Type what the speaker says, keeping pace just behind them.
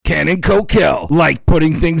Ken and Kokell like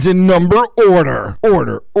putting things in number order.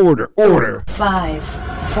 Order. 5,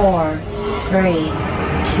 4, 3, 2,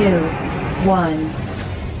 1.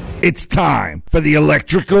 It's time for the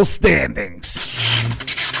electrical standings.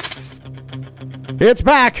 It's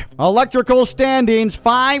back. Electrical standings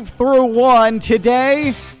 5 through 1.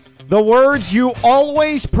 Today, the words you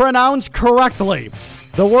always pronounce correctly.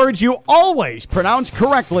 The words you always pronounce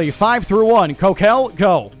correctly. 5 through 1. Kokell,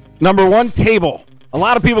 go. Number 1, table. A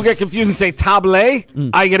lot of people get confused and say table.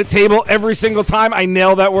 I get a table every single time. I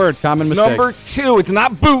nail that word. Common mistake. Number 2, it's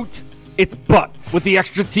not boot. It's butt with the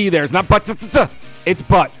extra T there. It's not butt. It's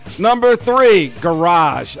butt. Number 3,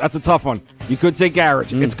 garage. That's a tough one. You could say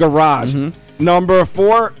garage. It's garage. Number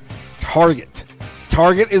 4, target.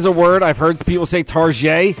 Target is a word. I've heard people say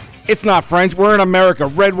target. It's not French. We're in America.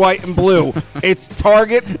 Red, white, and blue. It's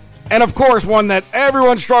target. And, of course, one that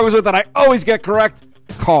everyone struggles with that I always get correct,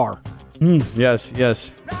 car. Yes.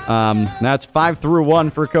 That's 5 through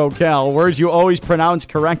 1 for Kokell. Words you always pronounce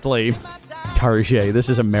correctly. Target. This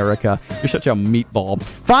is America. You're such a meatball.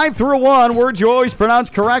 5 through 1. Words you always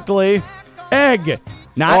pronounce correctly. Egg.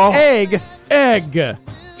 Not egg. Egg.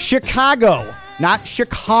 Chicago. Not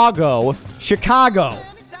Chicago. Chicago.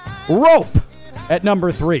 Rope at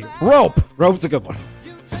number 3. Rope. Rope's a good one.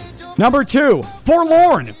 Number 2.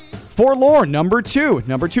 Forlorn. Forlorn. Number 2.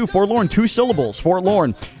 Number 2. Forlorn. 2 syllables.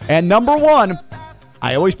 Forlorn. And number 1.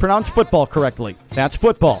 I always pronounce football correctly. That's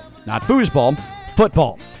football. Not foosball.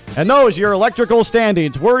 Football. And those are your electrical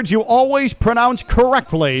standings. Words you always pronounce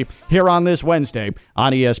correctly here on this Wednesday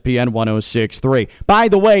on ESPN 106.3. By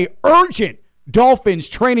the way, urgent Dolphins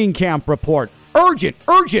training camp report. Urgent.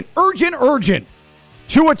 Tua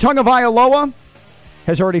Tagovailoa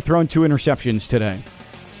has already thrown 2 interceptions today.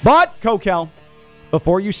 But, Kokell,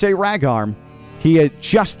 before you say rag arm, he had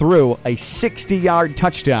just threw a 60-yard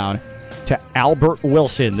touchdown to Albert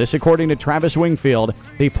Wilson. This according to Travis Wingfield,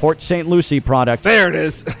 the Port St. Lucie product. There it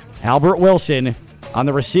is. Albert Wilson on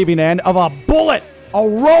the receiving end of a bullet, a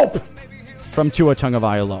rope from Tua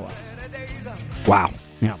Tagovailoa. Wow.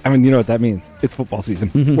 Yeah. I mean, you know what that means. It's football season.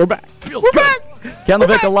 We're back. Feels good. Back. Ken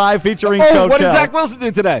Levick Live featuring Kokell. What did Zach Wilson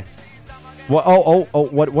do today?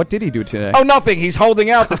 What did he do today? Oh, nothing. He's holding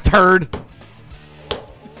out the turd.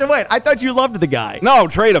 So wait, I thought you loved the guy. No,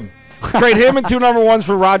 trade him. Trade him and 2 number 1s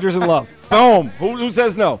for Rodgers and Love. Boom. Who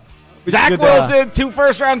says no? Zach Wilson, 2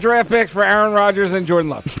 first-round draft picks for Aaron Rodgers and Jordan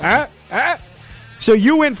Love. So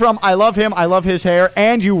you went from I love him, I love his hair,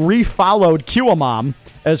 and you refollowed QAmom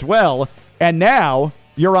as well, and now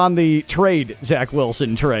you're on the trade Zach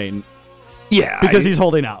Wilson train. Yeah. Because he's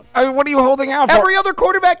holding out. What are you holding out for? Every other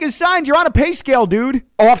quarterback is signed. You're on a pay scale, dude.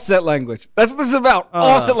 Offset language. That's what this is about.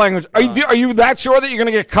 Offset language. Are you that sure that you're going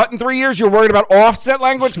to get cut in 3 years? You're worried about offset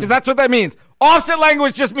language? Because that's what that means. Offset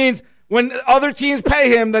language just means when other teams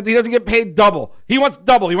pay him that he doesn't get paid double. He wants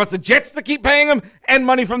double. He wants the Jets to keep paying him and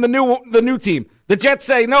money from the new team. The Jets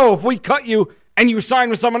say, no, if we cut you and you sign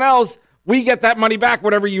with someone else, we get that money back,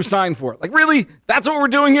 whatever you sign for. Like, really? That's what we're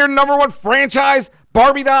doing here? Number 1 franchise,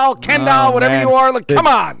 Barbie doll, Ken doll, whatever you are. Like, come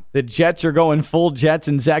on. The Jets are going full Jets,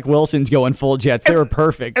 and Zach Wilson's going full Jets. They were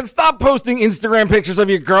perfect. And stop posting Instagram pictures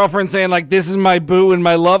of your girlfriend saying, like, this is my boo and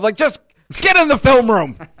my love. Like, just get in the film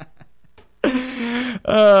room.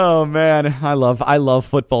 Oh, man. I love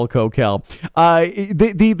football, Kokell.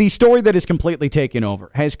 The story that has completely taken over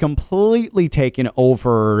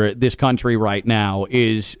this country right now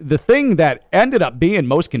is the thing that ended up being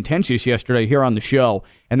most contentious yesterday here on the show,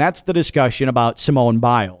 and that's the discussion about Simone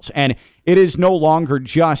Biles. And it is no longer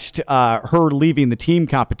just her leaving the team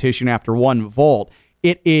competition after one vault.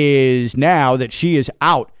 It is now that she is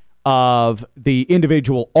out of the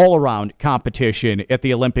individual all-around competition at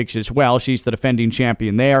the Olympics as well. She's the defending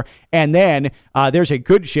champion there. And then there's a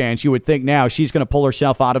good chance, you would think now, she's going to pull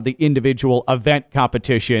herself out of the individual event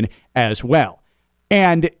competition as well.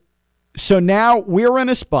 And so now we're in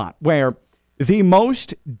a spot where the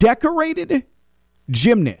most decorated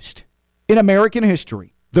gymnast in American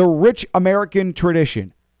history, the rich American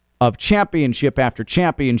tradition of championship after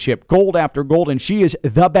championship, gold after gold, and she is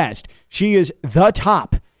the best. She is the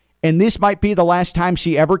top. And this might be the last time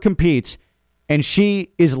she ever competes, and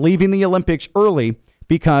she is leaving the Olympics early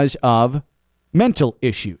because of mental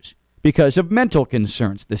issues, because of mental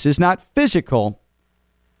concerns. This is not physical.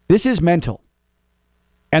 This is mental.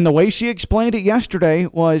 And the way she explained it yesterday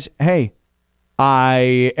was, hey,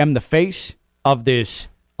 I am the face of this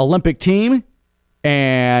Olympic team,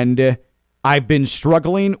 and I've been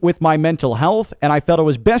struggling with my mental health, and I felt it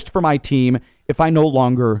was best for my team if I no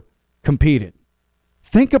longer competed.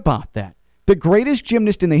 Think about that. The greatest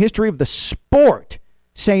gymnast in the history of the sport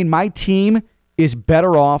saying my team is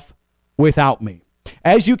better off without me.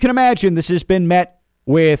 As you can imagine, this has been met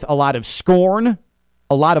with a lot of scorn,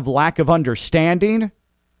 a lot of lack of understanding,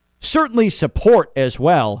 certainly support as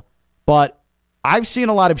well. But I've seen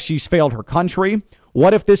a lot of she's failed her country.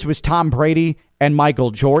 What if this was Tom Brady and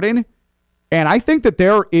Michael Jordan? And I think that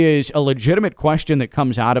there is a legitimate question that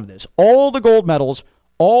comes out of this. All the gold medals,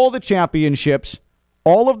 all the championships,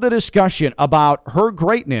 all of the discussion about her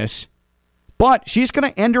greatness, but she's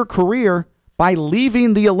going to end her career by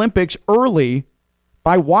leaving the Olympics early,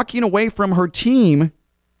 by walking away from her team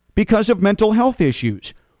because of mental health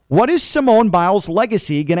issues. What is Simone Biles'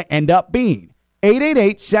 legacy going to end up being?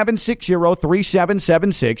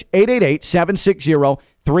 888-760-3776,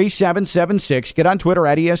 888-760-3776. Get on Twitter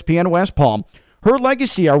at ESPN West Palm. Her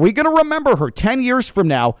legacy, are we going to remember her 10 years from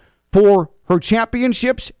now for her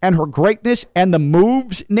championships and her greatness and the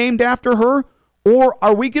moves named after her? Or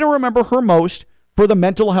are we going to remember her most for the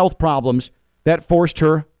mental health problems that forced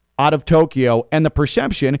her out of Tokyo and the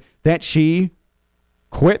perception that she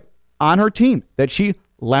quit on her team, that she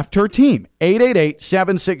left her team?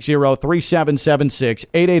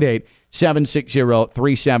 888-760-3776,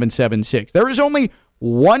 888-760-3776. There is only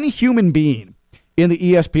one human being in the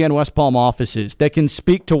ESPN West Palm offices that can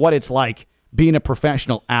speak to what it's like being a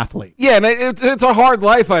professional athlete. Yeah, and it's a hard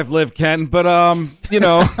life I've lived, Ken, but, I'm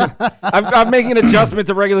making an adjustment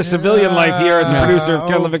to regular civilian life here as the producer of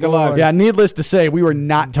Ken Living Alive. Yeah, needless to say, we were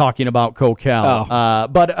not talking about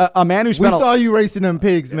Kokell. But a man who spent... We saw you racing them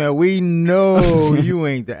pigs, man. We know you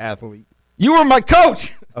ain't the athlete. You were my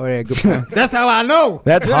coach. Oh, yeah, good point. That's how I know.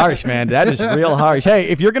 That's harsh, man. That is real harsh. Hey,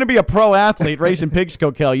 if you're going to be a pro athlete racing pigs,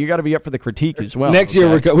 Kokell, you got to be up for the critique as well. Next year,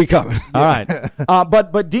 we coming. All right.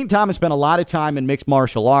 But Dean Thomas spent a lot of time in mixed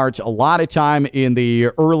martial arts, a lot of time in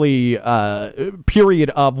the early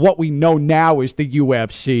period of what we know now is the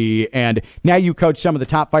UFC. And now you coach some of the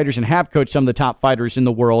top fighters and have coached some of the top fighters in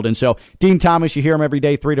the world. And so Dean Thomas, you hear him every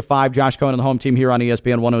day, 3 to 5. Josh Cohen on the home team here on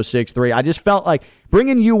ESPN 106.3. I just felt like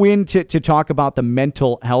bringing you in to talk about the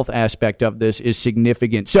mental health aspect of this is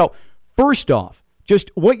significant. So, first off,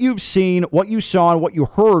 just what you've seen, what you saw, and what you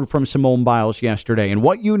heard from Simone Biles yesterday, and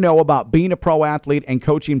what you know about being a pro athlete and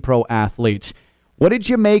coaching pro athletes. What did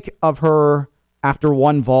you make of her after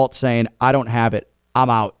one vault saying, I don't have it,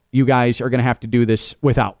 I'm out. You guys are going to have to do this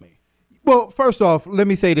without me? Well, first off, let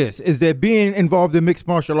me say this, is that being involved in mixed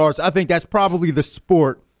martial arts, I think that's probably the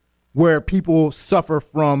sport where people suffer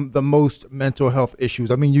from the most mental health issues.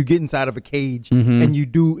 I mean, you get inside of a cage and you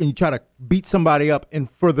try to beat somebody up and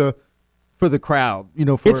for the crowd,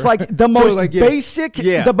 it's like the most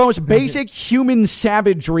the most basic human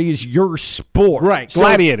savagery is your sport. Right.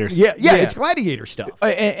 Gladiators. So, yeah, it's gladiator stuff.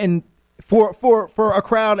 And for a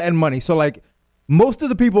crowd and money. So like most of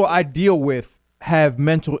the people I deal with have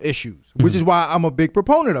mental issues, which is why I'm a big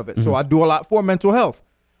proponent of it. So I do a lot for mental health.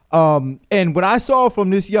 And what I saw from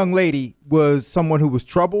this young lady was someone who was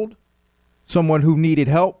troubled, someone who needed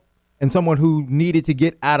help, and someone who needed to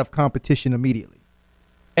get out of competition immediately.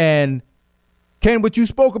 And Ken, what you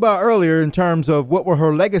spoke about earlier in terms of what will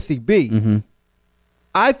her legacy be,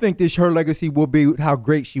 I think her legacy will be how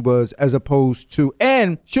great she was as opposed to,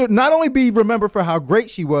 and should not only be remembered for how great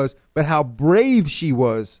she was, but how brave she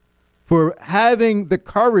was for having the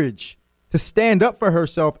courage to stand up for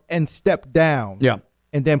herself and step down. Yeah.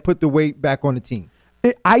 And then put the weight back on the team.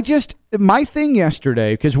 My thing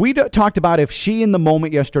yesterday, because we talked about if she in the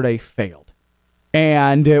moment yesterday failed.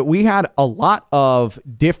 And we had a lot of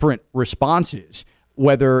different responses,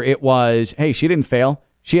 whether it was, hey, she didn't fail.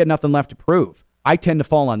 She had nothing left to prove. I tend to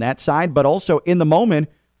fall on that side. But also in the moment,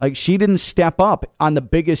 like she didn't step up on the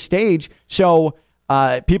biggest stage. So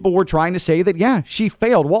people were trying to say that, yeah, she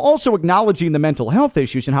failed, while also acknowledging the mental health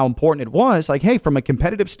issues and how important it was. Like, hey, from a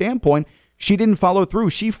competitive standpoint, she didn't follow through.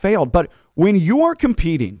 She failed. But when you are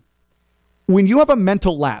competing, when you have a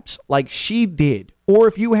mental lapse like she did, or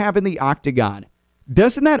if you have in the octagon,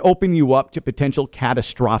 doesn't that open you up to potential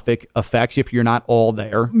catastrophic effects if you're not all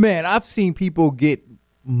there? Man, I've seen people get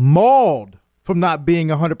mauled from not being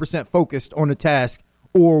 100% focused on the task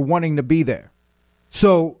or wanting to be there.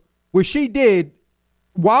 So what she did,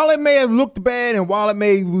 while it may have looked bad and while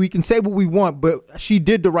we can say what we want, but she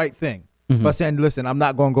did the right thing by saying, listen, I'm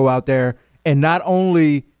not going to go out there and not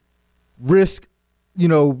only risk,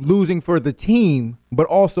 losing for the team, but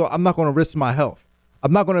also I'm not going to risk my health.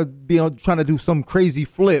 I'm not going to be trying to do some crazy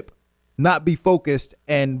flip, not be focused,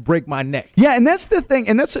 and break my neck. Yeah, and that's the thing.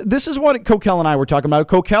 And this is what Kokell and I were talking about.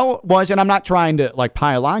 Kokell was, and I'm not trying to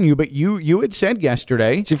pile on you, but you had said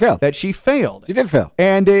yesterday she failed. That she failed. She did fail.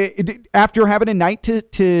 And after having a night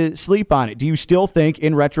to sleep on it, do you still think,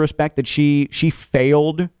 in retrospect, that she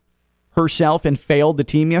failed herself and failed the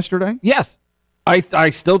team yesterday? Yes. I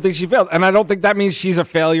still think she failed. And I don't think that means she's a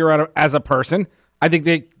failure as a person. I think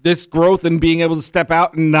this growth and being able to step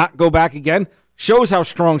out and not go back again shows how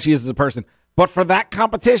strong she is as a person. But for that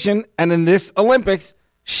competition and in this Olympics,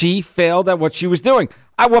 she failed at what she was doing.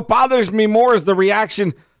 What bothers me more is the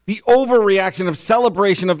reaction, the overreaction of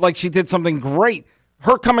celebration of like she did something great.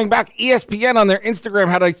 Her coming back, ESPN on their Instagram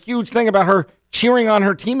had a huge thing about her cheering on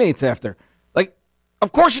her teammates after. Like,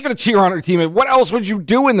 of course she's going to cheer on her teammate. What else would you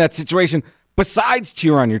do in that situation besides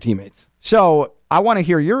cheer on your teammates? So I want to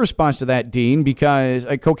hear your response to that, Dean, because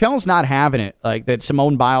Kokell's not having it, like that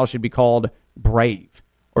Simone Biles should be called brave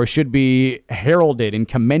or should be heralded and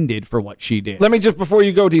commended for what she did. Let me just, before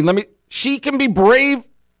you go, Dean, she can be brave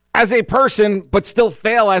as a person, but still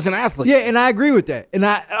fail as an athlete. Yeah, and I agree with that. And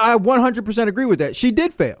I 100% agree with that. She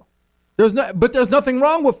did fail. But there's nothing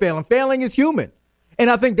wrong with failing. Failing is human. And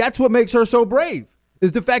I think that's what makes her so brave,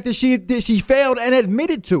 is the fact that she failed and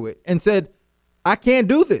admitted to it and said, I can't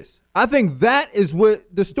do this. I think that is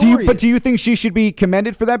what the story is. But do you think she should be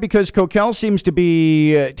commended for that? Because Kokell seems to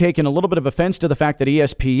be taking a little bit of offense to the fact that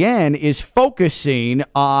ESPN is focusing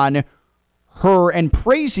on her and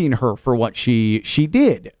praising her for what she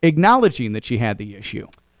did, acknowledging that she had the issue.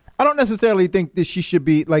 I don't necessarily think that she should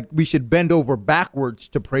be, like, we should bend over backwards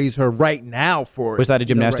to praise her right now for it. Was that a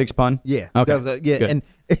gymnastics pun? Yeah. Okay. Yeah, good. and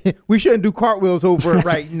we shouldn't do cartwheels over it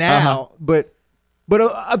right now, but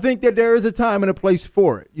I think that there is a time and a place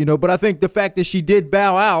for it, But I think the fact that she did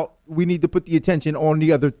bow out, we need to put the attention on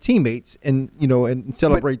the other teammates and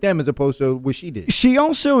celebrate them as opposed to what she did. She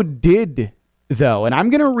also did, though, and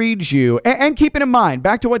I'm going to read you, and keeping in mind,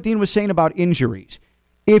 back to what Dean was saying about injuries.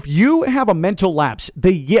 If you have a mental lapse,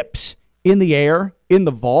 the yips in the air, in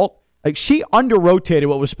the vault, like she under-rotated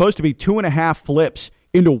what was supposed to be 2.5 flips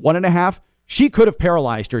into 1.5. She could have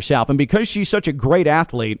paralyzed herself. And because she's such a great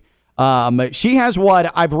athlete, she has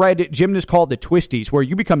what I've read gymnasts call the twisties, where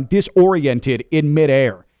you become disoriented in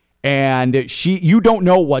midair. And you don't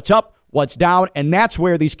know what's up, what's down, and that's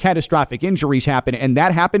where these catastrophic injuries happen. And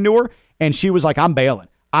that happened to her, and she was like, I'm bailing.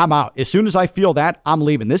 I'm out. As soon as I feel that, I'm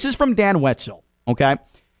leaving. This is from Dan Wetzel, okay?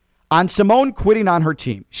 On Simone quitting on her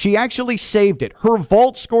team, she actually saved it. Her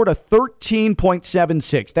vault scored a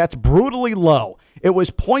 13.76. That's brutally low. It was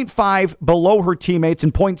 0.5 below her teammates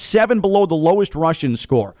and 0.7 below the lowest Russian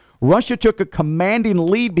score. Russia took a commanding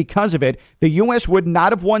lead because of it. The U.S. would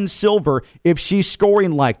not have won silver if she's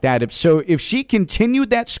scoring like that. If she continued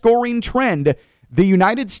that scoring trend, the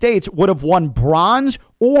United States would have won bronze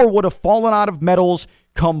or would have fallen out of medals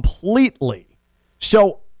completely.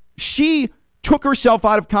 So she took herself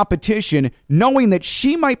out of competition knowing that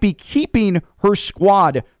she might be keeping her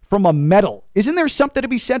squad from a medal. Isn't there something to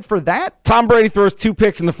be said for that? Tom Brady throws 2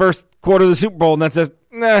 picks in the first quarter of the Super Bowl and then says,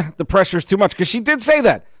 the pressure's too much. Because she did say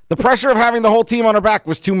that. The pressure of having the whole team on her back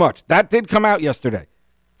was too much. That did come out yesterday.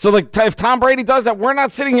 So if Tom Brady does that, we're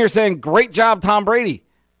not sitting here saying, great job, Tom Brady.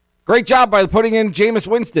 Great job by putting in Jameis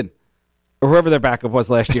Winston. Or whoever their backup was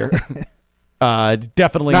last year.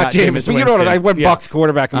 Definitely not Jameis But you know what? I went Bucks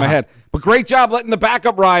quarterback in my head. But great job letting the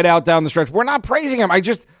backup ride out down the stretch. We're not praising him. I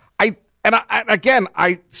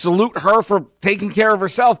salute her for taking care of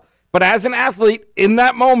herself. But as an athlete in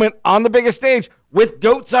that moment on the biggest stage with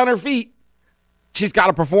goats on her feet, she's got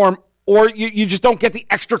to perform. Or you just don't get the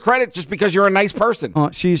extra credit just because you're a nice person.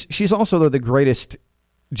 She's also the greatest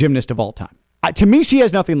gymnast of all time. To me, she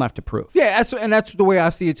has nothing left to prove. Yeah, that's the way I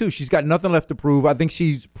see it, too. She's got nothing left to prove. I think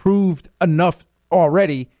she's proved enough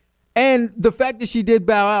already. And the fact that she did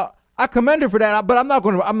bow out, I commend her for that. But I'm not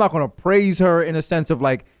going to praise her in a sense of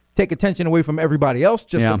like take attention away from everybody else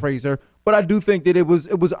just to praise her. But I do think that it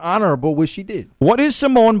was honorable what she did. What is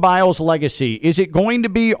Simone Biles' legacy? Is it going to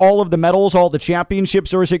be all of the medals, all the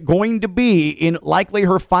championships, or is it going to be, in likely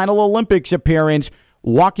her final Olympics appearance,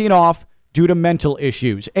 walking off due to mental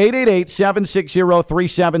issues?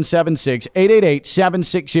 888-760-3776,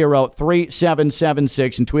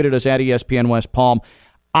 888-760-3776, and tweeted us at ESPN West Palm.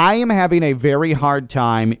 I am having a very hard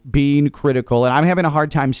time being critical, and I'm having a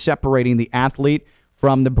hard time separating the athlete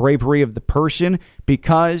from the bravery of the person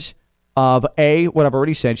because of what I've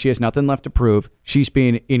already said. She has nothing left to prove. She's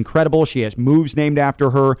been incredible. She has moves named after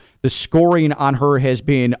her. The scoring on her has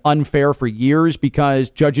been unfair for years because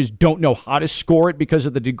judges don't know how to score it because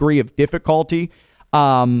of the degree of difficulty.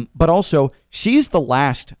 But also, she's the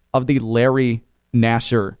last of the Larry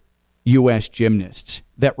Nassar U.S. gymnasts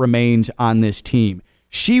that remains on this team.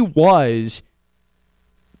 She was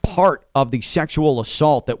part of the sexual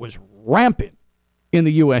assault that was rampant in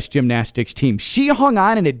the U.S. gymnastics team. She hung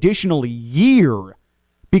on an additional year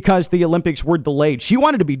because the Olympics were delayed. She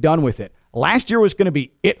wanted to be done with it. Last year was going to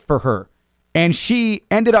be it for her. And she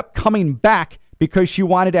ended up coming back because she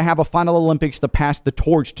wanted to have a final Olympics to pass the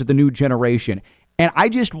torch to the new generation. And I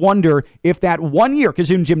just wonder if that 1 year, because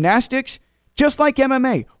in gymnastics, just like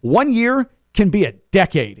MMA, 1 year can be a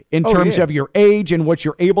decade in terms of your age and what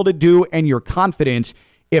you're able to do and your confidence.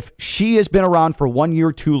 If she has been around for 1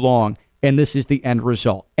 year too long and this is the end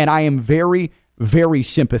result. And I am very, very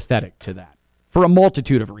sympathetic to that for a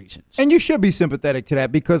multitude of reasons. And you should be sympathetic to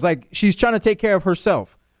that because, like, she's trying to take care of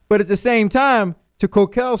herself. But at the same time, to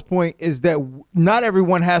Kokell's point, is that not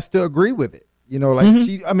everyone has to agree with it. You know, like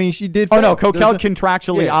she did. Oh no, Kokell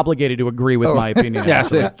contractually obligated to agree with my opinion.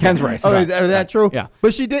 Yes, Ken's right. Oh, is that true? Yeah.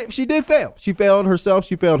 But she did fail. She failed herself.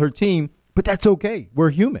 She failed her team. But that's okay.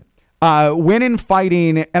 We're human. When in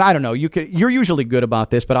fighting, and I don't know, you're usually good about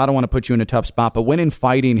this, but I don't want to put you in a tough spot. But when in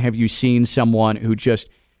fighting, have you seen someone who just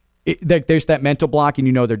there's that mental block and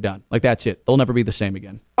you know they're done? Like that's it. They'll never be the same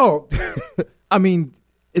again. Oh, I mean,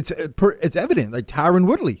 it's evident. Like Tyron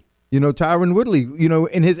Woodley. In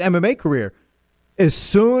his MMA career. As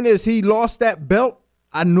soon as he lost that belt,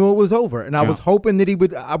 I knew it was over, and I was hoping that he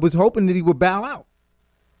would. I was hoping that he would bow out,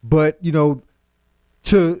 but he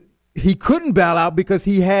couldn't bow out because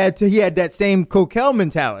he had that same Kokell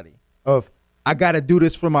mentality of I got to do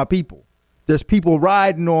this for my people. There's people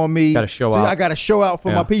riding on me. Got to show out. I got to show out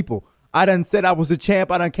for my people. I done said I was a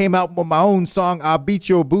champ. I done came out with my own song. I'll beat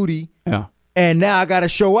your booty. Yeah, and now I got to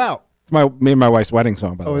show out. It's me and my wife's wedding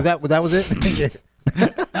song. By the way. That was it.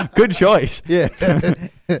 Good choice. Yeah.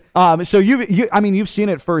 So you've seen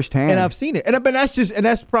it firsthand, and I've seen it, and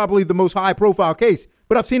that's probably the most high profile case.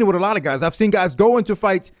 But I've seen it with a lot of guys. I've seen guys go into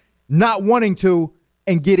fights not wanting to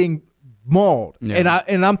and getting mauled, and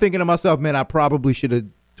I'm thinking to myself, man, I probably should have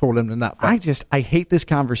told him to not fight. I hate this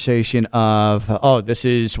conversation of this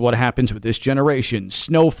is what happens with this generation.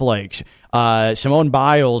 Snowflakes. Simone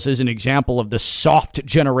Biles is an example of the soft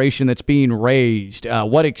generation that's being raised.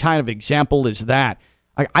 What kind of example is that?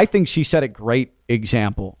 I think she set a great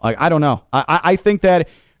example. I don't know. I think that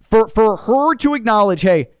for her to acknowledge,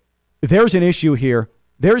 hey, there's an issue here.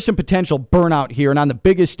 There's some potential burnout here. And on the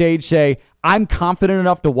biggest stage say, I'm confident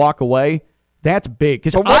enough to walk away. That's big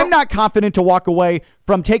because I'm not confident to walk away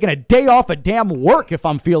from taking a day off of damn work if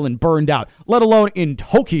I'm feeling burned out, let alone in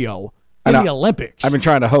Tokyo in the Olympics. I've been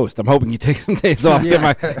trying to host. I'm hoping you take some days off,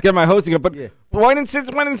 get my hosting up. But when in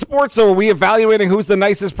sports, so are we evaluating who's the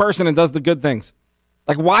nicest person and does the good things?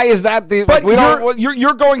 Like, why is that?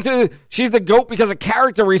 You're going to. She's the GOAT because of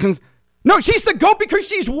character reasons. No, she's the GOAT because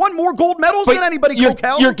she's won more gold medals than anybody.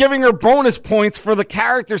 You're giving her bonus points for the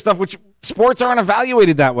character stuff, which sports aren't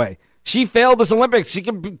evaluated that way. She failed this Olympics. She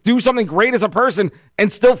can do something great as a person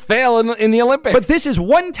and still fail in the Olympics. But this is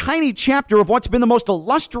one tiny chapter of what's been the most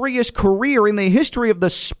illustrious career in the history of the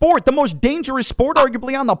sport, the most dangerous sport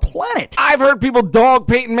arguably on the planet. I've heard people dog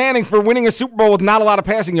Peyton Manning for winning a Super Bowl with not a lot of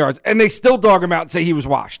passing yards, and they still dog him out and say he was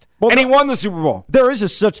washed. And he won the Super Bowl. There is a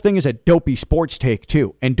such thing as a dopey sports take,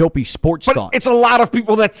 too, and dopey sports thoughts. It's a lot of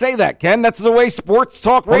people that say that, Ken. That's the way sports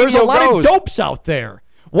talk radio goes. There's a lot of dopes out there.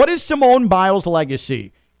 What is Simone Biles'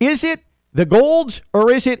 legacy? Is it the golds, or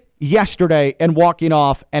is it yesterday and walking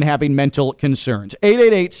off and having mental concerns?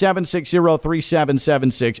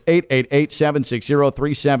 888-760-3776,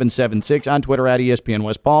 888-760-3776, on Twitter at ESPN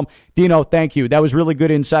West Palm. Dino, thank you. That was really good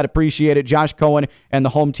insight. Appreciate it. Josh Cohen and the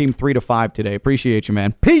home team 3-5 today. Appreciate you,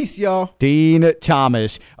 man. Peace, y'all. Dean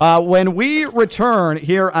Thomas. When we return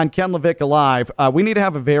here on Ken Levick Live, we need to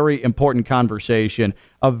have a very important conversation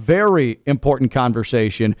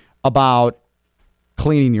about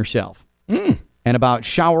cleaning yourself. And about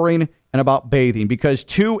showering and about bathing, because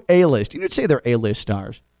two A-list, you'd say they're A-list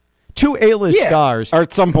stars. Two A-list stars. Or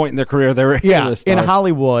at some point in their career, they're A-list stars. In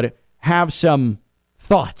Hollywood, have some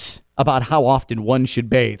thoughts about how often one should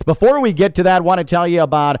bathe. Before we get to that, I want to tell you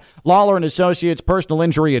about Lawler & Associates Personal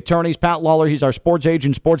Injury Attorneys. Pat Lawler, he's our sports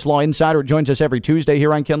agent, sports law insider, joins us every Tuesday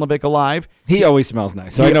here on Ken Levick Live. He always smells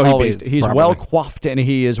nice, so I know he's well coiffed and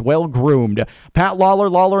he is well groomed. Pat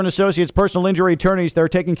Lawler & Associates Personal Injury Attorneys, they're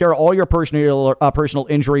taking care of all your personal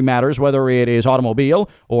injury matters, whether it is automobile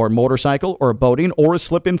or motorcycle or boating or a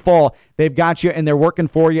slip and fall. They've got you and they're working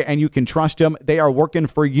for you, and you can trust them. They are working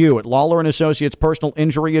for you at Lawler & Associates Personal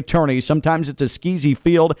Injury Attorneys. Sometimes it's a skeezy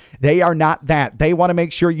field. They are not that. They want to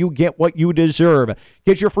make sure you get what you deserve.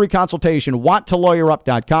 Get your free consultation.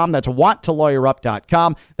 WantToLawyerUp.com. That's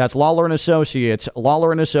WantToLawyerUp.com. That's Lawler & Associates.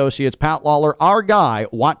 Lawler & Associates. Pat Lawler, our guy.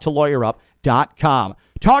 WantToLawyerUp.com.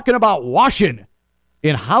 Talking about washing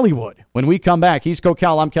in Hollywood. When we come back, he's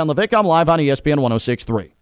Kokell. I'm Ken Levick. I'm live on ESPN 106.3.